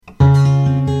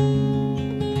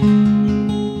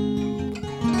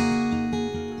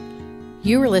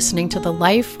You are listening to the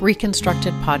Life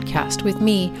Reconstructed podcast with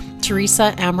me,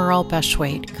 Teresa Amaral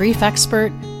Beshwaite, grief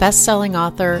expert, best-selling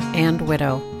author, and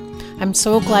widow. I'm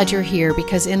so glad you're here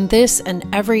because in this and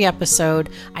every episode,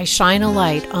 I shine a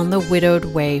light on the widowed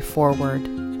way forward.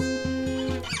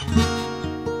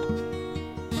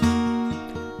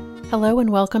 Hello and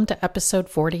welcome to episode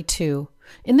 42.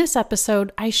 In this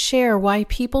episode, I share why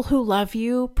people who love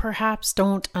you perhaps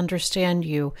don't understand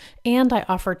you, and I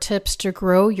offer tips to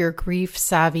grow your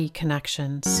grief-savvy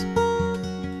connections.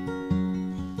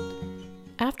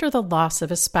 After the loss of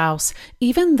a spouse,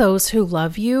 even those who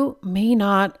love you may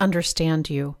not understand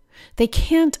you. They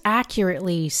can't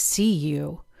accurately see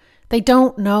you. They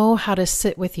don't know how to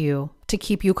sit with you to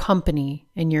keep you company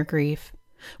in your grief.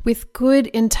 With good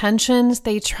intentions,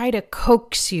 they try to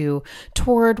coax you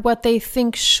toward what they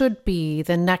think should be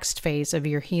the next phase of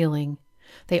your healing.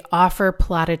 They offer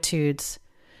platitudes.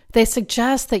 They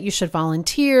suggest that you should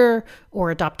volunteer or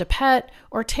adopt a pet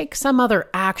or take some other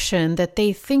action that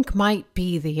they think might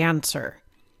be the answer.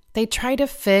 They try to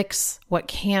fix what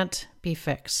can't be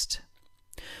fixed.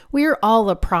 We are all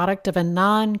a product of a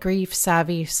non-grief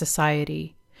savvy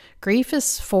society. Grief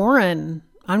is foreign,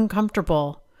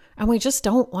 uncomfortable, and we just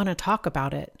don't want to talk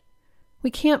about it. We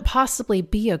can't possibly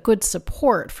be a good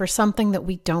support for something that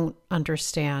we don't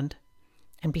understand.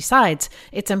 And besides,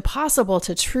 it's impossible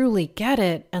to truly get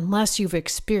it unless you've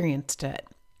experienced it.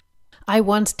 I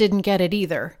once didn't get it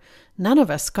either. None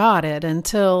of us got it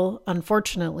until,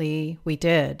 unfortunately, we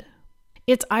did.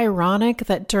 It's ironic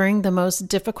that during the most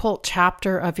difficult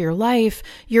chapter of your life,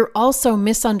 you're also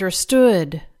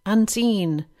misunderstood,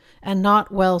 unseen, and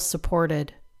not well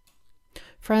supported.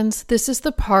 Friends, this is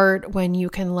the part when you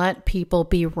can let people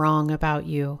be wrong about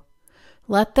you.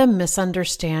 Let them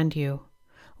misunderstand you.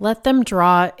 Let them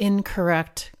draw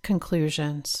incorrect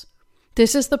conclusions.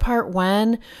 This is the part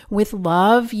when, with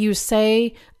love, you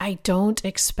say, I don't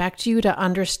expect you to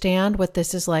understand what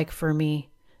this is like for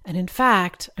me. And in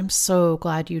fact, I'm so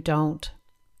glad you don't.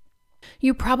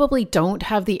 You probably don't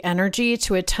have the energy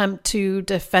to attempt to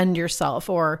defend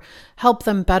yourself or help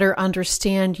them better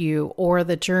understand you or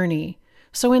the journey.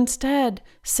 So instead,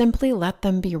 simply let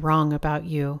them be wrong about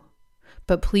you.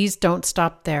 But please don't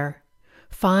stop there.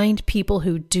 Find people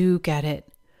who do get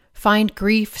it. Find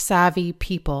grief-savvy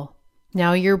people.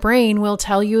 Now your brain will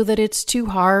tell you that it's too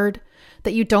hard,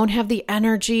 that you don't have the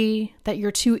energy, that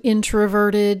you're too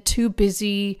introverted, too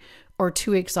busy, or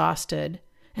too exhausted.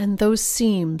 And those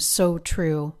seem so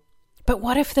true. But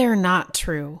what if they're not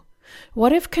true?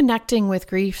 What if connecting with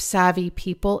grief-savvy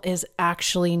people is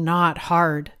actually not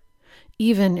hard?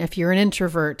 Even if you're an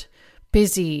introvert,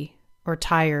 busy, or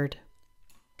tired.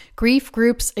 Grief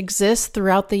groups exist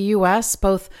throughout the U.S.,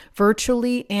 both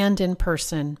virtually and in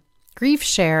person.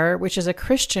 GriefShare, which is a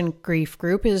Christian grief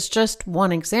group, is just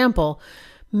one example.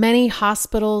 Many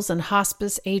hospitals and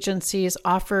hospice agencies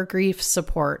offer grief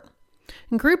support.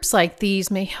 And groups like these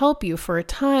may help you for a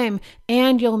time,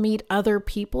 and you'll meet other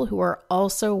people who are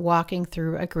also walking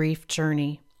through a grief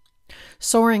journey.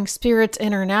 Soaring Spirits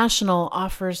International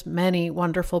offers many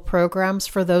wonderful programs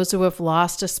for those who have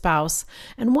lost a spouse,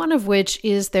 and one of which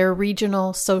is their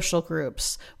regional social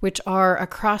groups, which are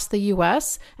across the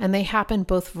U.S., and they happen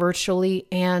both virtually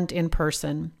and in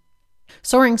person.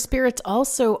 Soaring Spirits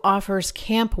also offers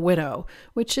Camp Widow,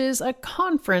 which is a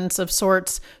conference of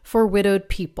sorts for widowed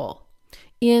people.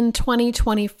 In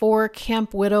 2024,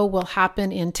 Camp Widow will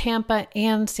happen in Tampa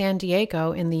and San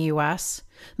Diego in the U.S.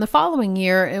 The following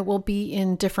year, it will be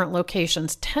in different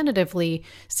locations, tentatively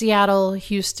Seattle,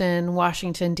 Houston,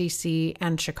 Washington, D.C.,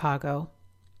 and Chicago.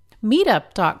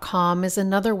 Meetup.com is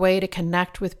another way to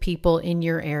connect with people in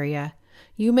your area.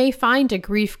 You may find a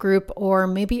grief group or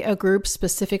maybe a group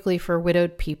specifically for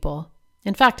widowed people.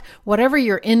 In fact, whatever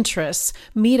your interests,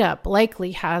 Meetup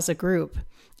likely has a group.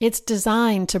 It's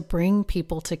designed to bring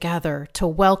people together, to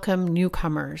welcome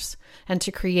newcomers, and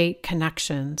to create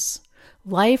connections.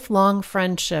 Lifelong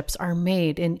friendships are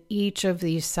made in each of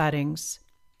these settings.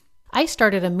 I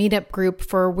started a meetup group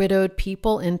for widowed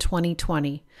people in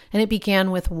 2020, and it began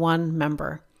with one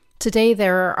member. Today,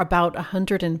 there are about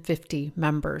 150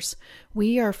 members.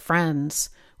 We are friends.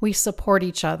 We support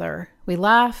each other. We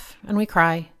laugh and we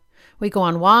cry. We go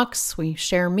on walks. We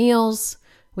share meals.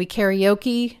 We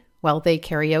karaoke. Well, they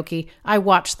karaoke. I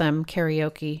watch them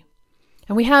karaoke.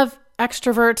 And we have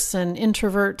extroverts and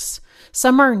introverts.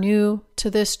 Some are new to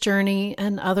this journey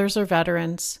and others are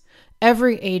veterans.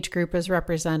 Every age group is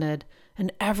represented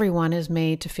and everyone is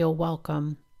made to feel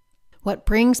welcome. What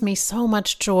brings me so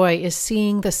much joy is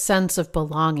seeing the sense of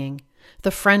belonging,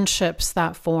 the friendships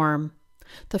that form.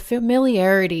 the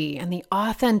familiarity and the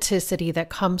authenticity that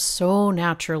comes so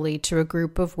naturally to a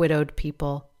group of widowed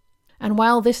people. And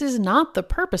while this is not the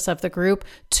purpose of the group,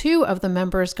 2 of the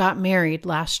members got married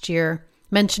last year,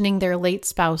 mentioning their late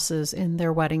spouses in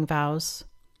their wedding vows.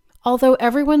 Although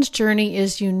everyone's journey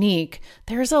is unique,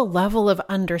 there's a level of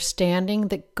understanding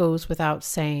that goes without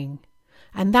saying.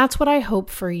 And that's what I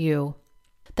hope for you,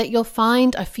 that you'll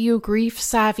find a few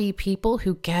grief-savvy people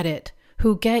who get it,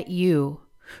 who get you,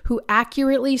 who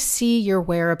accurately see your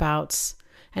whereabouts,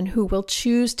 and who will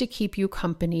choose to keep you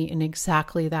company in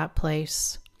exactly that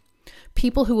place.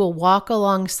 People who will walk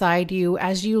alongside you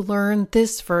as you learn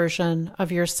this version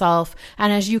of yourself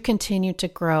and as you continue to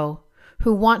grow,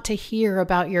 who want to hear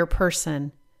about your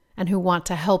person and who want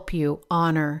to help you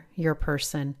honor your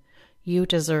person. You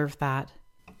deserve that.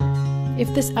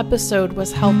 If this episode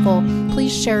was helpful,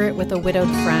 please share it with a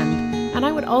widowed friend. And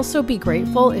I would also be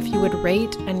grateful if you would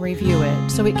rate and review it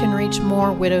so it can reach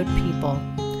more widowed people.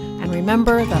 And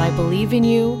remember that I believe in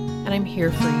you and I'm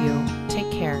here for you. Take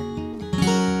care.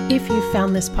 If you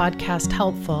found this podcast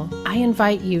helpful, I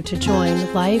invite you to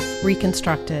join Life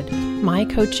Reconstructed, my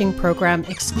coaching program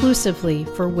exclusively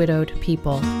for widowed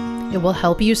people. It will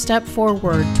help you step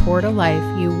forward toward a life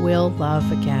you will love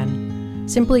again.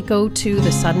 Simply go to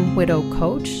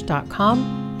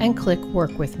thesuddenwidowcoach.com and click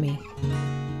Work With Me.